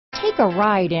Take a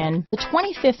ride in the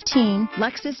 2015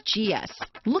 Lexus GS.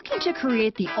 Looking to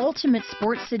create the ultimate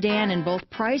sports sedan in both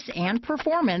price and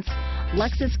performance,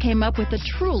 Lexus came up with a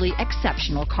truly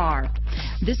exceptional car.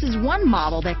 This is one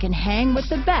model that can hang with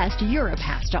the best Europe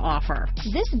has to offer.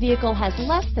 This vehicle has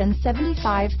less than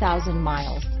 75,000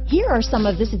 miles. Here are some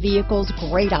of this vehicle's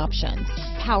great options: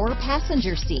 power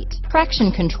passenger seat,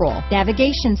 traction control,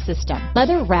 navigation system,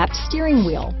 leather-wrapped steering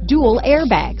wheel, dual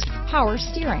airbags, power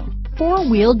steering,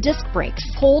 four-wheel disc brakes,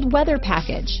 cold weather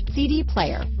package, CD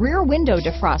player, rear window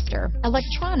defroster,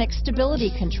 electronic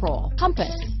stability control,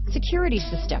 compass, security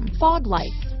system, fog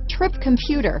lights, trip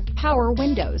computer, power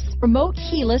windows, remote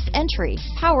keyless entry,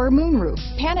 power moonroof,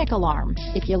 panic alarm.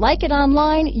 If you like it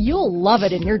online, you'll love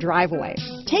it in your driveway.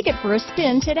 Take it for a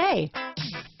spin today.